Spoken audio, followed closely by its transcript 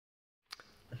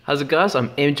How's it, guys? I'm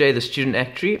MJ, the student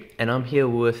actuary, and I'm here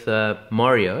with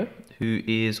Mario, who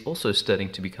is also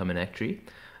studying to become an actuary.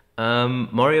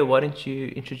 Mario, why don't you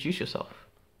introduce yourself?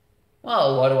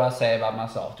 Well, what do I say about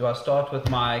myself? Do I start with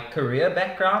my career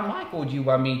background, Mike, or do you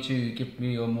want me to give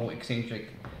me a more eccentric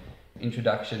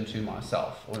introduction to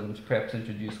myself, or perhaps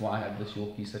introduce why I have this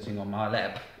Yorkie sitting on my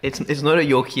lap? It's not a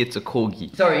Yorkie, it's a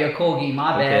Corgi. Sorry, a Corgi,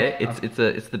 my bad. Okay,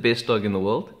 it's the best dog in the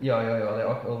world. Yeah. They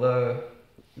are, although,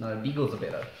 no, Beagles are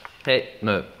better. Hey,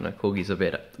 no, Corgis are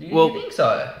better. You think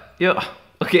so? Yeah.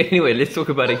 Okay, anyway, let's talk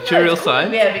about actuarial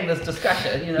science. We're having this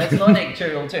discussion, it's not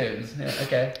actuarial terms. Yeah,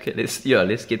 okay. Okay,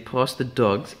 let's get past the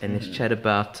dogs and let's chat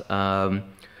about.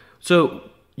 So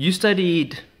you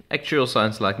studied actuarial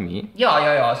science like me.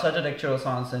 Yeah. So I did actuarial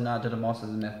science and I did a master's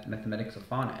in mathematics of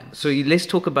finance. So let's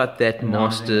talk about that and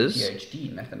master's. I was in a PhD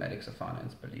in mathematics of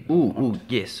finance, believe it or not. Ooh,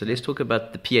 yes. So let's talk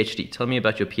about the PhD. Tell me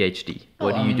about your PhD.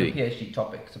 What are you doing? The PhD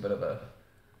topic is a bit of a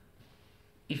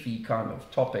iffy kind of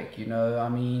topic, The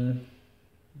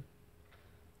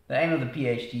aim of the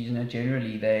PhDs,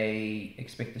 generally they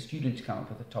expect the student to come up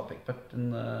with a topic, but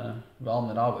in the realm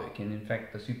that I work in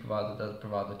fact, the supervisor does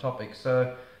provide the topic.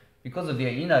 So, because of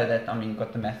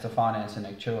got the maths of finance and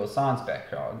actuarial science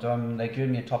background, they give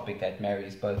me a topic that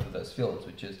marries both of those fields,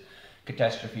 which is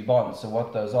catastrophe bonds. So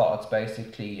what those are,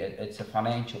 it's a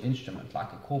financial instrument,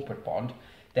 like a corporate bond,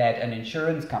 that an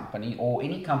insurance company or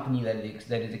any company that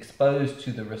is exposed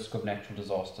to the risk of natural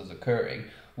disasters occurring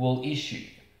will issue.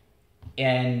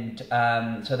 And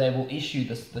so they will issue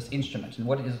this instrument, and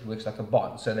what it is, it works like a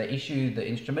bond. So they issue the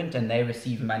instrument and they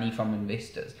receive money from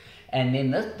investors, and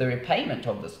then the repayment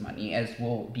of this money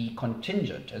will be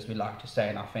contingent, as we like to say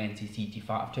in our fancy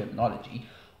CT5 terminology,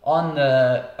 on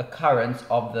the occurrence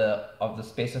of the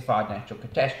specified natural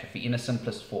catastrophe in a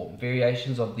simplest form.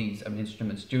 Variations of these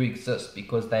instruments do exist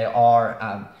because they're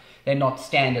not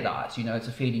standardized. It's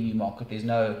a fairly new market.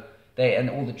 And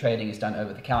all the trading is done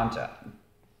over the counter.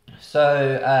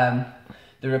 So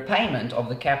the repayment of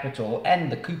the capital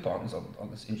and the coupons of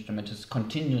this instrument is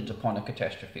contingent upon a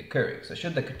catastrophe occurring. So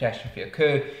should the catastrophe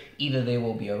occur, either there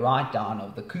will be a write-down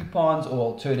of the coupons, or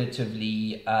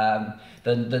alternatively the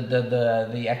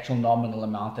actual nominal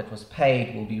amount that was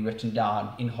paid will be written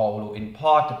down in whole or in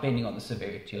part, depending on the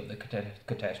severity of the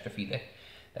catastrophe that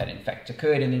in fact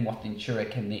occurred. And then what the insurer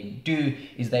can then do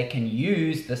is they can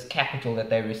use this capital that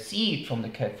they received from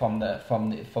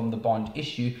the bond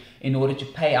issue in order to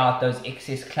pay out those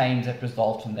excess claims that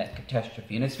result from that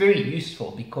catastrophe. And it's very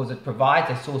useful because it provides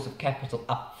a source of capital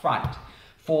up front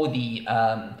for the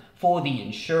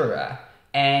insurer.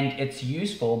 And it's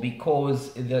useful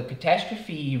because the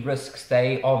catastrophe risks,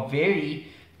 they are very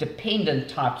dependent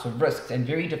types of risks and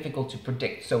very difficult to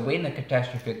predict. So when the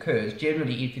catastrophe occurs,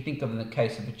 generally, if you think of in the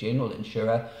case of a general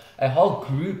insurer, a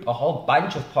whole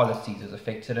bunch of policies is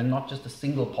affected and not just a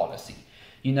single policy,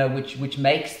 which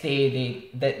makes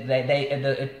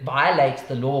it violates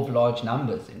the law of large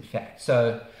numbers, in fact.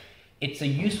 So it's a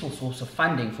useful source of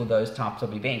funding for those types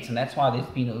of events, and that's why there's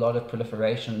been a lot of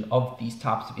proliferation of these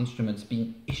types of instruments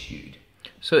being issued.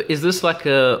 So is this like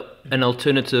an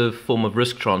alternative form of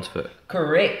risk transfer?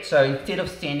 Correct. So instead of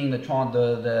sending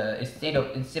instead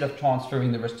of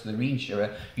transferring the risk to the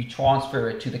reinsurer, you transfer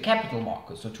it to the capital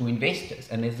markets or to investors.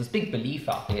 And there's this big belief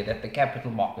out there that the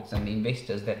capital markets and the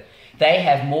investors, that they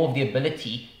have more of the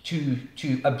ability to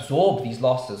absorb these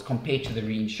losses compared to the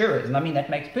reinsurers. And that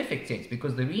makes perfect sense,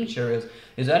 because the reinsurers,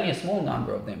 there's only a small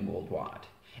number of them worldwide,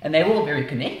 and they're all very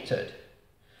connected.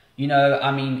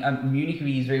 Munich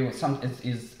Re is very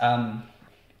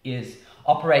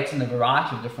operates in a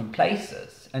variety of different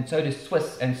places, and so does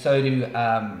Swiss, and so do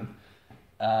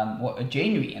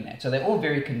January in that. So they're all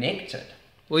very connected.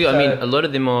 Well, a lot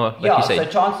of them are, like you say. So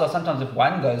chances are sometimes if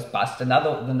one goes bust,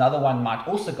 another one might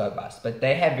also go bust, but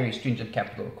they have very stringent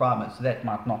capital requirements, so that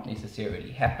might not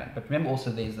necessarily happen. But remember also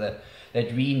there's that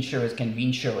reinsurers can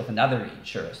reinsure with another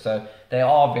reinsurer, so they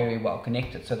are very well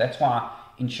connected. So that's why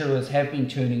insurers have been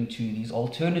turning to these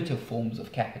alternative forms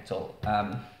of capital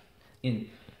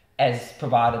as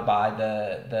provided by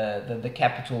the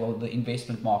capital or the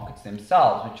investment markets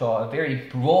themselves, which are a very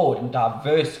broad and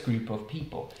diverse group of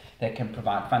people that can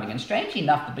provide funding. And strangely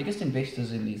enough, the biggest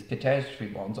investors in these catastrophe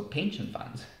bonds are pension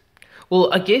funds.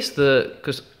 Well, I guess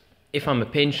because if I'm a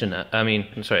pension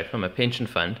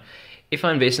fund, if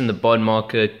I invest in the bond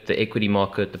market, the equity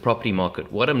market, the property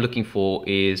market, what I'm looking for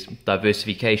is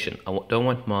diversification. I don't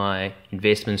want my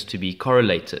investments to be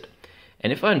correlated.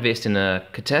 And if I invest in a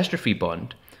catastrophe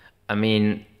bond,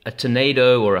 a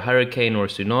tornado or a hurricane or a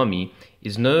tsunami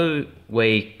is no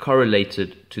way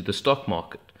correlated to the stock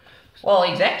market. Well,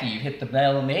 exactly. You hit the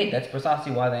nail on the head. That's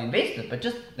precisely why they invest it. But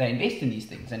they invest in these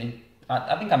things. And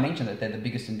I think I mentioned that they're the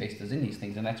biggest investors in these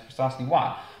things, and that's precisely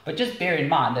why. But just bear in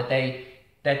mind that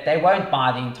they won't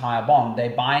buy the entire bond. They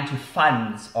buy into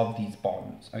funds of these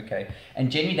bonds, okay?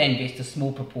 And generally they invest a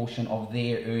small proportion of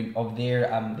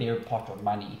their pot of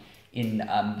money in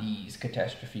these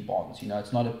catastrophe bonds. You know,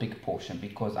 it's not a big portion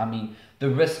because, I mean, the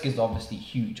risk is obviously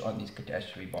huge on these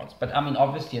catastrophe bonds. But, I mean,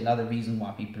 obviously another reason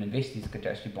why people invest in these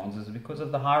catastrophe bonds is because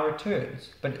of the high returns.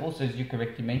 But also, as you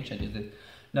correctly mentioned, is that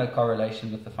no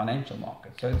correlation with the financial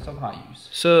market. So it's of high use.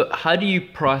 So how do you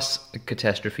price a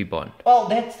catastrophe bond? Well,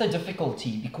 that's the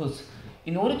difficulty, because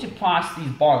in order to price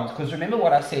these bonds, because remember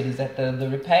what I said is that the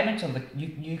repayment of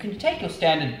you can take your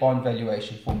standard bond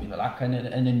valuation formula, like an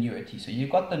annuity. So you've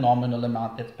got the nominal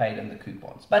amount that's paid in the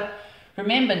coupons. But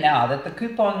remember now that the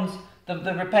coupons,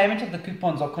 the repayment of the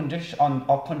coupons are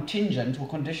contingent or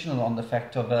conditional on the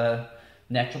fact of a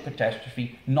natural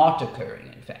catastrophe not occurring,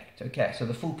 in fact. Okay, so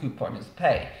the full coupon is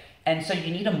paid. And so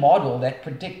you need a model that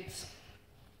predicts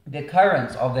the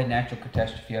occurrence of that natural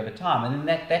catastrophe over time. And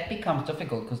then that becomes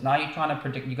difficult, because now you're trying to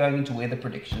predict, you're going into weather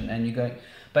prediction, and you're going,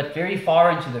 but very far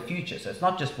into the future. So it's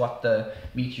not just what the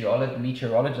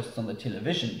meteorologists on the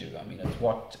television do. I mean, it's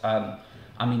what,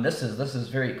 this is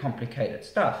very complicated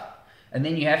stuff. And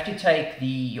then you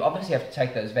obviously have to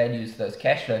take those values, those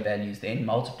cash flow values, then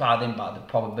multiply them by the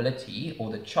probability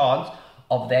or the chance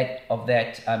of that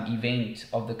event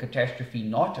of the catastrophe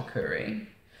not occurring.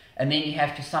 And then you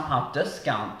have to somehow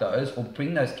discount those or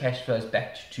bring those cash flows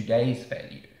back to today's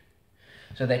value,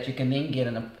 so that you can then get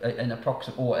an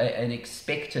approximate or an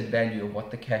expected value of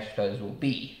what the cash flows will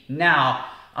be. Now,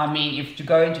 I mean, if to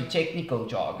go into technical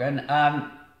jargon,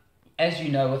 as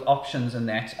you know, with options and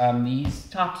that, these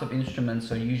types of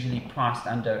instruments are usually priced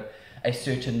under a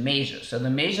certain measure. So the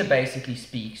measure basically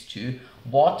speaks to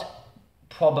what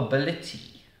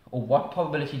probability or what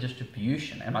probability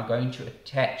distribution am I going to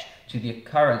attach to the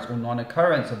occurrence or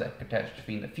non-occurrence of that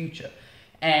catastrophe in the future.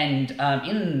 And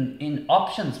in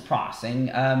options pricing,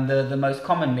 the most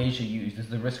common measure used is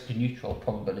the risk-neutral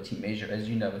probability measure, as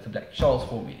you know, with the Black-Scholes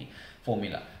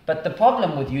formula. But the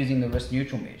problem with using the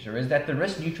risk-neutral measure is that the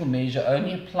risk-neutral measure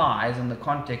only applies in the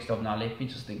context of, now let me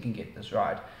just think and get this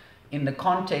right, in the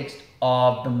context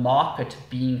of the market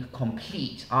being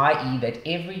complete, i.e. that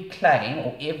every claim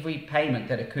or every payment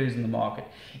that occurs in the market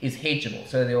is hedgeable.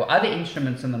 So there are other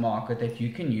instruments in the market that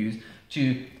you can use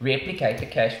to replicate the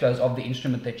cash flows of the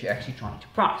instrument that you're actually trying to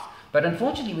price. But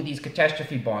unfortunately with these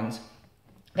catastrophe bonds,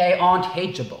 they aren't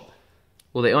hedgeable.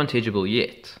 Well, they aren't hedgeable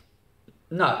yet.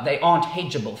 No, they aren't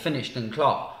hedgeable, finished and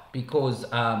klar, because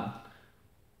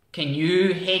can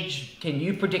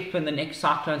you predict when the next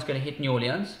cyclone is going to hit New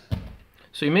Orleans?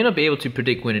 So you may not be able to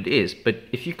predict when it is, but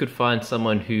if you could find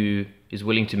someone who is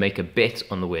willing to make a bet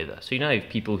on the weather. So you know, you have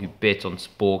people who bet on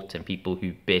sport and people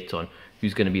who bet on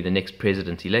who's going to be the next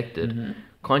president elected. Mm-hmm.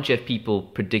 Can't you have people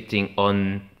predicting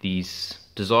on these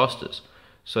disasters?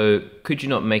 So could you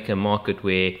not make a market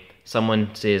where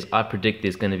someone says, I predict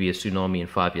there's going to be a tsunami in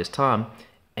 5 years' time,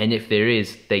 and if there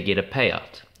is, they get a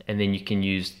payout, and then you can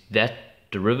use that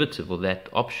derivative or that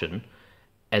option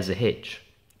as a hedge?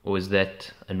 Or is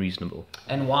that unreasonable?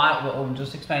 And why? Well,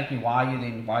 just explain to me why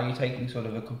are you taking sort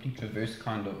of a complete reverse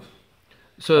kind of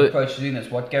approach to doing this?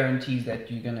 What guarantees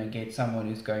that you're going to get someone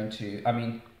who's going to? I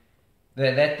mean,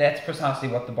 that's precisely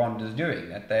what the bond is doing.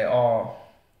 That they are.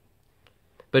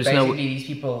 But basically, these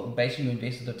people, basically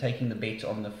investors, are taking the bet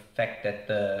on the fact that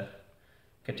the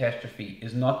catastrophe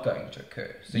is not going to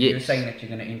occur. So yes. You're saying that you're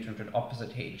going to enter into an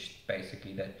opposite hedge,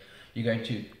 basically, that you're going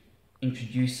to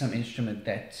introduce some instrument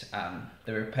that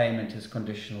the repayment is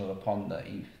conditional upon the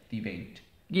event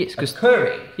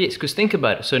occurring. Yes, because think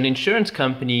about it. So an insurance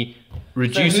company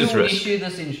reduces risk. So who would issue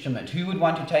this instrument? Who would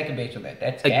want to take a bet on that?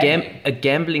 That's a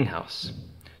gambling house.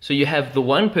 So you have the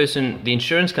one person, the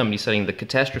insurance company, selling the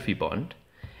catastrophe bond,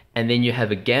 and then you have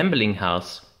a gambling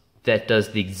house that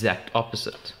does the exact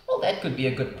opposite. Well, that could be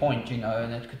a good point, and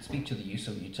that could speak to the use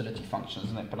of utility functions,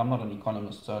 isn't it? But I'm not an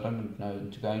economist, so I don't know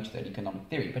to go into that economic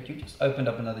theory. But you just opened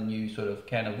up another new sort of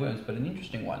can of worms, but an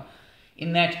interesting one.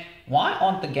 In that, why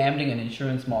aren't the gambling and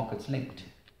insurance markets linked?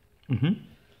 Mm-hmm.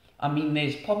 I mean,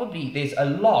 there's a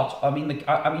lot. I mean,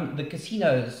 the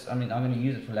casinos. I mean, I'm going to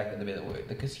use it for lack of a better word.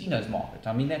 The casinos market.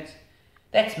 I mean,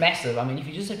 that's massive. I mean, if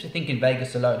you just have to think in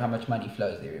Vegas alone, how much money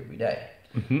flows there every day.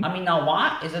 Mm-hmm. I mean, now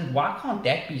why can't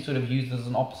that be sort of used as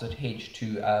an opposite hedge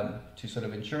to sort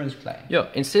of insurance claims? Yeah,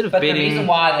 instead of betting. But the reason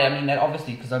why that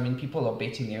obviously, because people are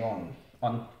betting there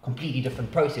on completely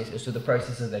different processes to the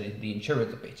processes that the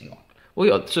insurers are betting on. Well,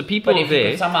 yeah, so people But if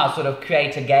you could somehow sort of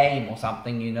create a game or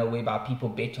something, whereby people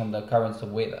bet on the occurrence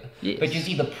of weather. Yes. But you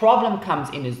see, the problem comes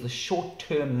in is the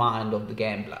short-term mind of the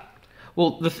gambler.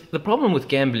 Well, the problem with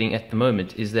gambling at the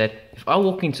moment is that if I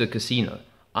walk into a casino,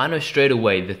 I know straight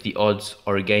away that the odds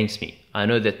are against me. I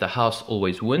know that the house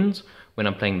always wins when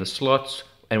I'm playing the slots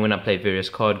and when I play various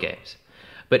card games.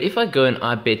 But if I go and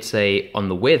I bet, say, on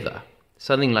the weather,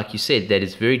 something like you said, that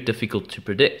is very difficult to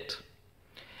predict.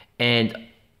 And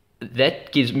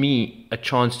that gives me a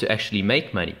chance to actually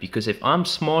make money, because if I'm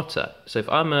smarter, so if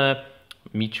I'm a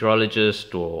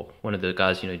meteorologist or one of the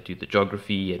guys, do the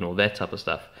geography and all that type of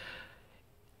stuff,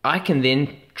 I can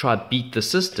then try beat the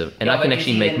system, and I can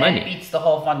actually make money. That beats the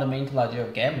whole fundamental idea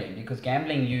of gambling, because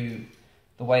gambling,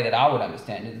 the way that I would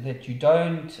understand it, is that you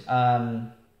don't,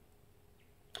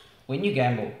 when you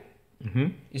gamble,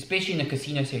 especially in a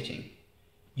casino setting,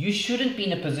 you shouldn't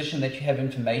be in a position that you have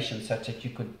information such that you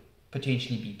could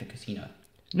potentially beat the casino.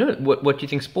 No, what do you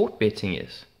think sport betting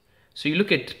is? So you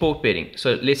look at sport betting.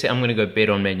 So let's say I'm going to go bet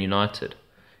on Man United,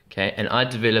 okay, and I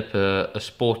develop a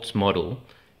sports model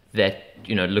that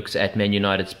looks at Man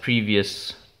United's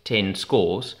previous 10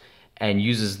 scores and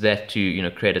uses that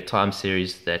to create a time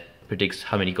series that predicts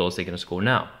how many goals they're going to score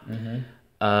now.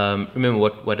 Remember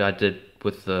what I did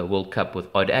with the World Cup with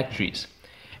odd actuaries,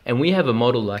 and we have a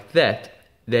model like that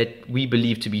we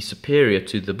believe to be superior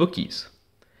to the bookies.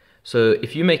 So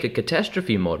if you make a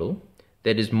catastrophe model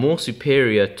that is more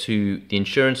superior to the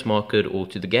insurance market or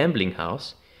to the gambling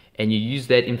house, and you use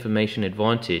that information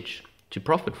advantage to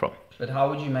profit from. But how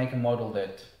would you make a model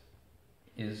that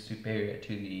is superior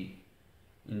to the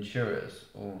insurers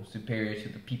or superior to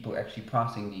the people actually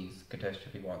pricing these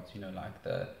catastrophe bonds?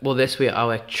 Well, that's where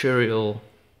our actuarial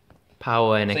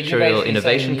power and actuarial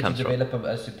innovation comes from. So you develop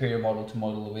a superior model to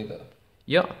model the weather.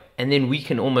 Yeah, and then we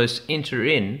can almost enter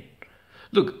in.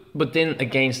 Look, but then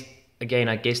again,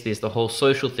 I guess there's the whole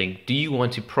social thing. Do you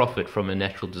want to profit from a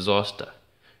natural disaster?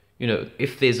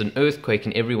 If there's an earthquake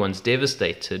and everyone's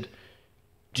devastated,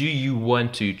 do you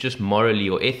want to just morally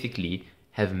or ethically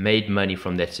have made money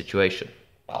from that situation?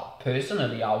 Well,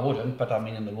 personally, I wouldn't, but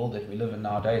in the world that we live in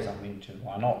nowadays,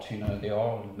 why not? There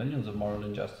are millions of moral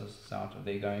injustices out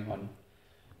there going on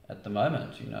at the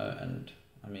moment, and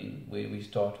we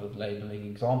start with labeling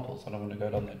examples. I don't want to go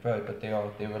down that road, but there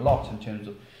are a lot in terms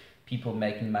of people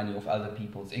making money off other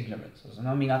people's ignorances. And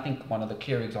I think one of the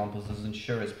clear examples is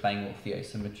insurers playing off the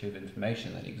asymmetry of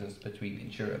information that exists between the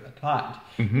insurer and the client,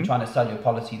 trying to sell you a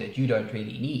policy that you don't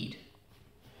really need.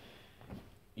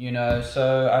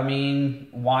 So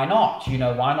why not?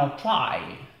 Why not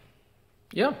try?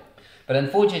 Yeah. But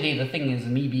unfortunately, the thing is,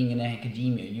 me being in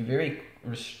academia, you're very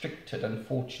restricted,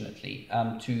 unfortunately,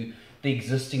 to the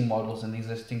existing models and the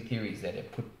existing theories that have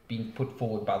been put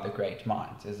forward by the great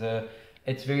minds.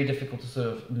 It's very difficult to sort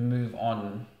of move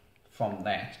on from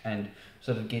that and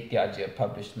sort of get the idea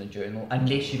published in the journal,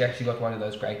 unless you've actually got one of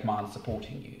those great minds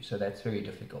supporting you. So that's very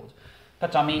difficult.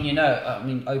 But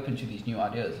open to these new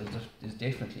ideas is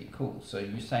definitely cool. So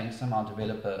you're saying somehow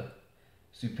develop a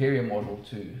superior model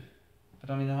to, but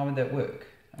how would that work?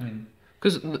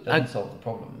 Because it doesn't solve the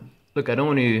problem. Look, I don't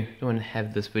want to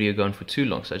have this video going for too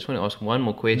long, so I just want to ask one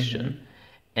more question.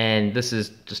 And this is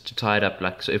just to tie it up,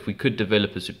 so if we could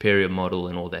develop a superior model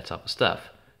and all that type of stuff,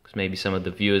 because maybe some of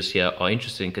the viewers here are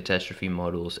interested in catastrophe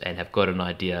models and have got an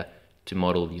idea to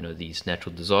model, these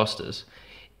natural disasters,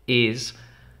 is,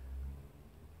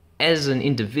 as an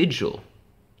individual,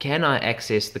 can I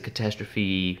access the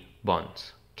catastrophe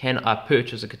bonds? Can I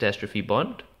purchase a catastrophe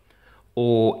bond?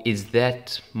 Or is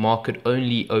that market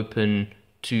only open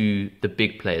to the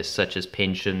big players, such as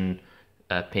pension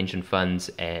funds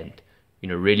and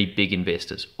really big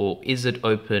investors, or is it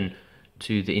open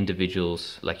to the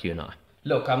individuals like you and I?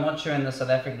 Look, I'm not sure in the South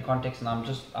African context, and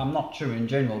I'm not sure in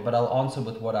general, but I'll answer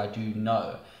with what I do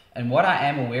know. And what I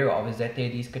am aware of is that there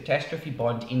are these catastrophe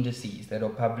bond indices that are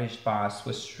published by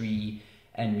Swiss Re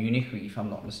and Munich Re, if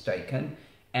I'm not mistaken.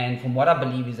 And from what I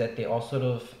believe is that there are sort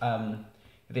of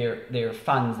there are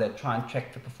funds that try and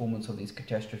track the performance of these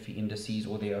catastrophe indices,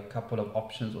 or there are a couple of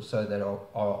options or so that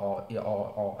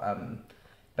are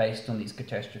based on these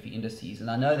catastrophe indices. And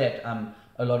I know that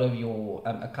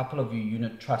a couple of your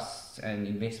unit trusts and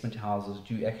investment houses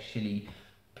do actually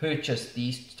purchase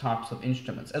these types of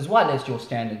instruments, as well as your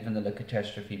standard vanilla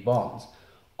catastrophe bonds,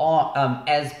 are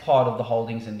as part of the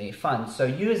holdings in their funds. So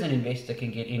you as an investor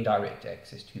can get indirect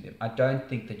access to them. I don't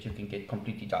think that you can get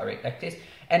completely direct access,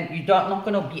 and you're not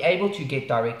going to be able to get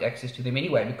direct access to them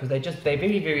anyway, because they're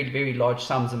very, very, very large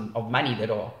sums of money that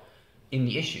are in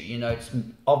the issue. It's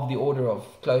of the order of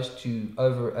close to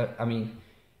over,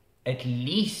 at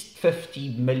least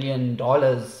 $50 million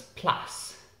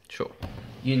plus. Sure.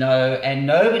 And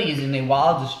nobody is in their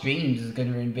wildest dreams is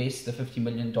going to invest the $50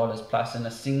 million plus in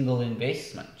a single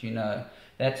investment.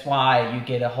 that's why you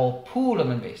get a whole pool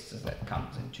of investors that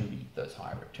comes in to reap those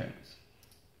higher returns.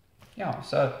 Yeah,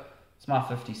 so it's my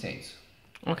 50 cents.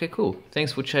 Okay, cool.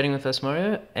 Thanks for chatting with us,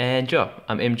 Mario. And yeah,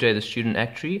 I'm MJ, the student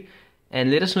actuary. And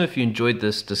let us know if you enjoyed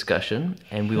this discussion,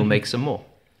 and we will make some more.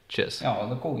 Cheers. Yeah, well,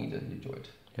 the Corgi did enjoy it.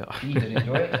 Yeah. He did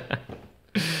enjoy it.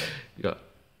 Yeah.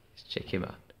 Let's check him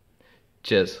out.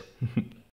 Cheers.